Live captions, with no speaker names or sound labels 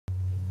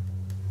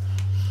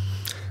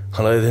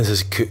Hello, this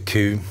is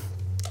CUCKOO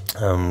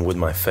with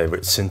my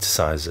favorite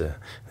synthesizer,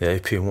 the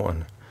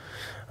OP1.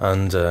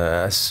 And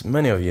as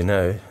many of you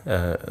know,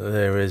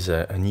 there is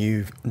a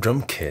new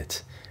drum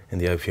kit in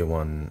the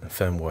OP1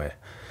 firmware,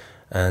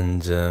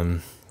 and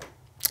I'm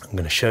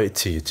going to show it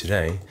to you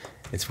today.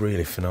 It's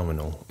really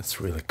phenomenal, it's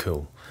really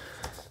cool.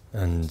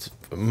 And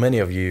many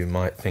of you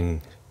might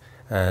think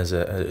as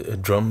a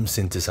drum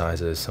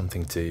synthesizer is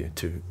something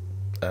to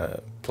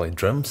play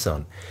drums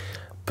on,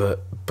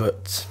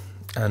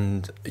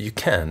 and you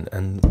can,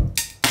 and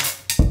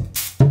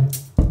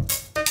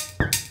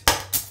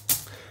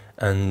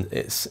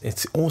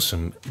it's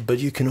awesome, but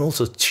you can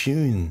also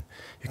tune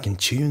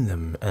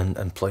them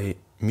and play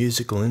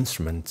musical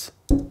instruments.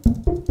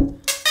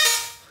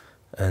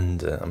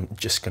 And I'm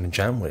just gonna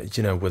jam with it,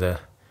 you know, with a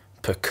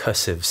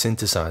percussive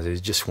synthesizer. You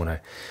just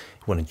wanna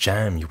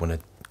jam, you wanna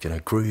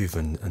groove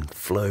and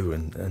flow,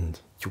 and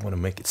you wanna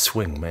make it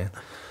swing, man.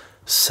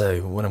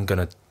 So what I'm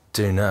gonna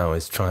do now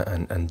is try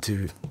and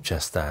do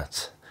just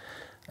that.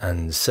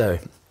 And so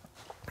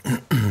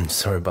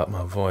sorry about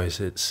my voice,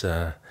 it's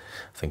I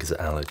think it's an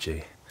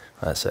allergy.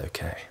 That's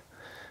okay.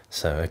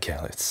 So okay,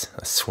 let's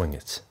swing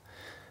it.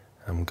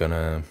 I'm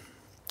gonna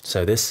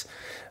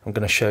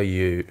show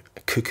you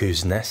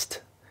Cuckoo's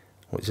Nest,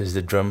 which is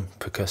the drum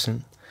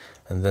percussion,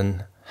 and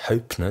then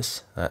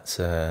Hopeness, that's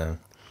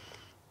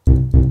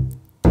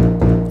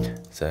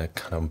it's a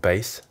kind of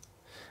bass,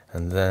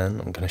 and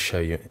then I'm gonna show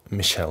you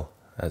Michelle,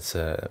 that's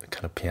a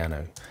kind of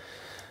piano,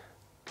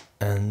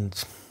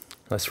 and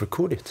let's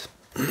record it.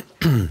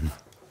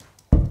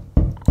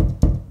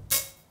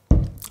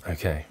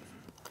 Okay.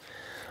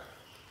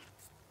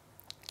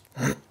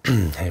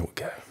 Here we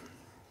go.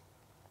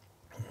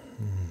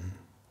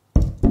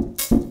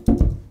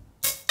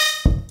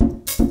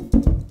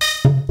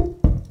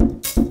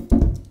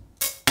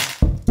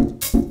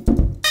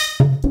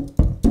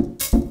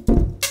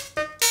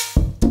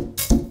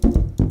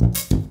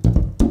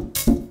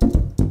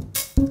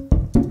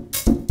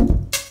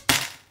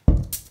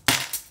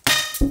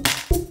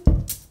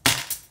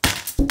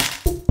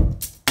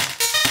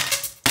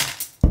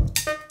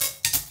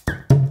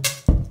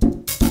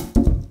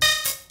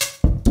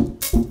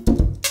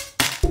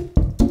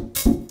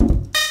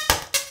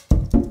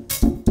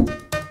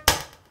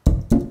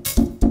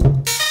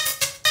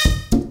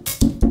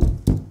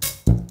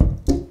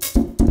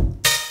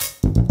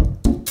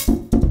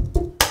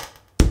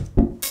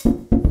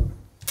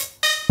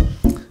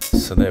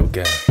 So there we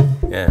go,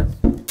 yeah.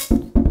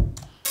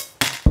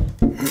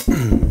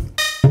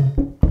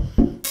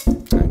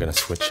 I'm gonna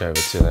switch over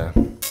to the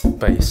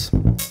bass.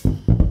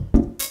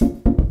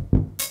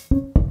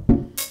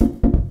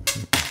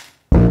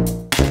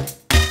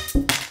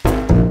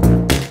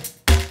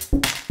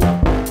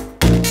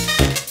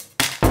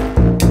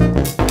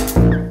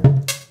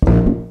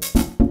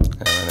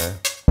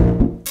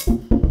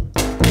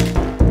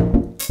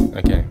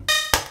 Okay.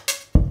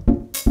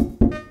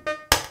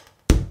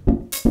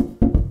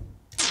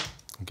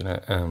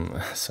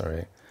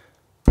 Sorry.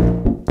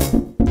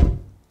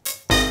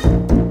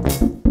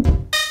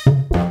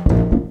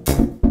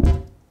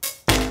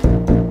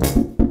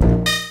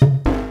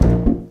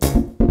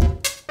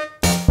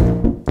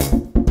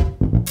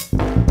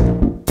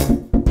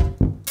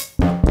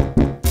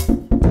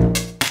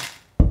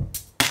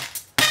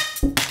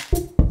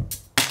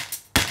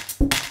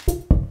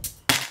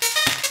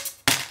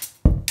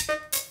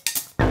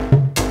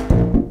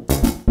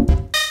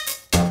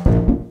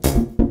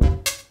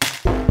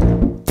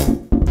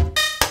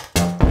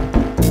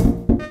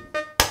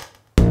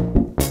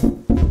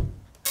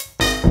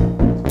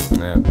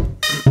 Yeah.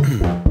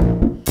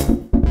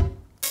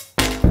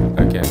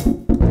 Okay,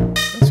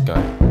 let's go.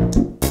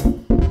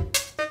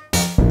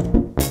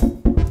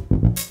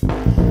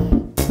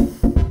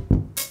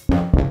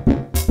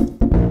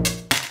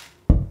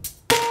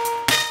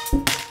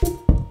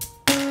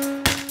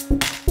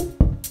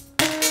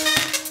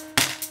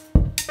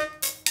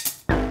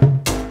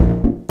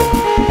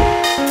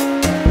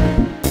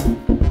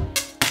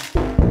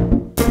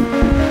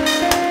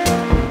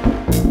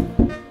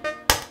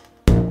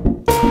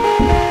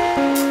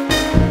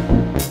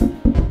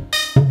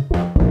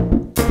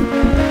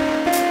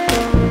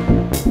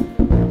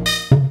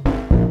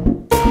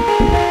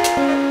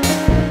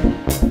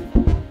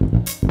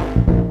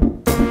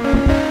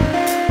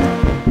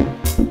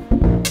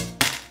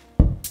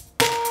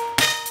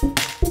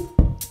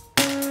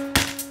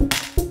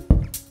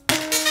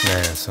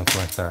 Yeah, something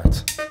like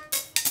that.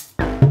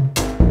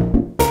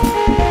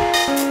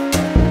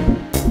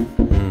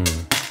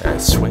 Yeah,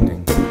 it's swinging.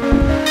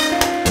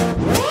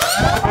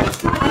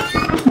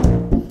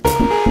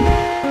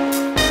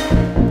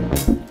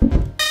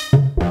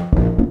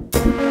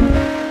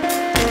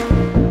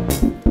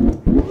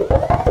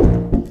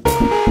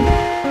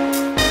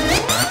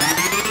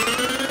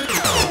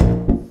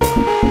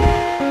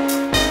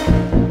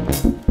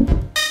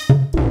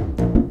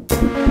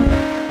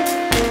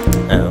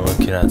 And we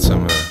could add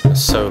some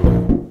solo.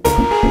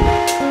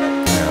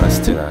 Yeah, let's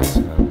do that.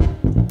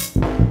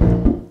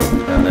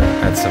 And then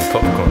add some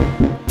popcorn.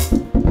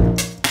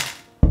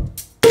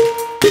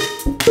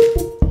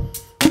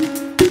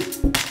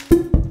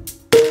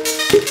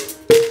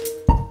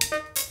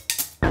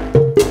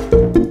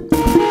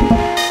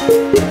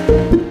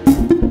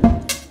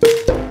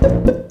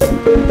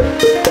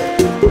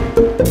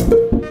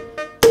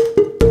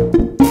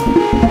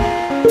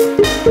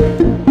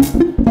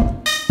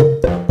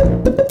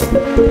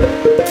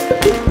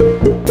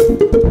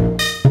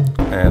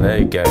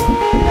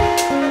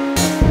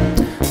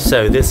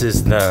 So this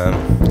is the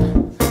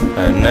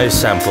no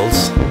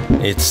samples.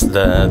 It's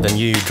the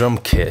new drum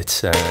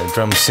kit,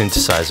 drum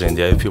synthesizer in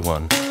the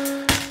OP1,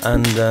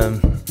 and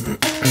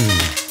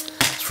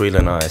it's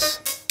really nice.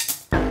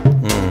 Yeah,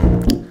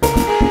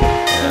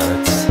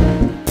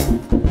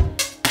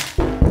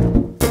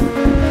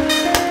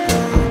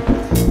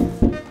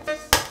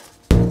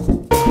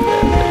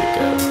 there you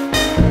go.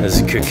 There's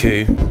a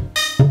cuckoo,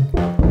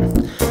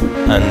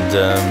 and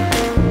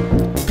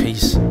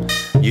peace.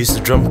 Use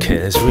the drum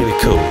kit, it's really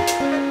cool.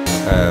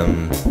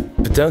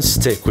 But don't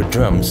stick with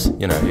drums,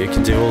 you know, you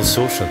can do all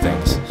sorts of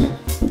things.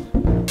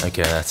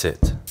 Okay, that's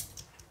it.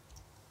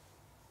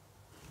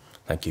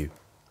 Thank you.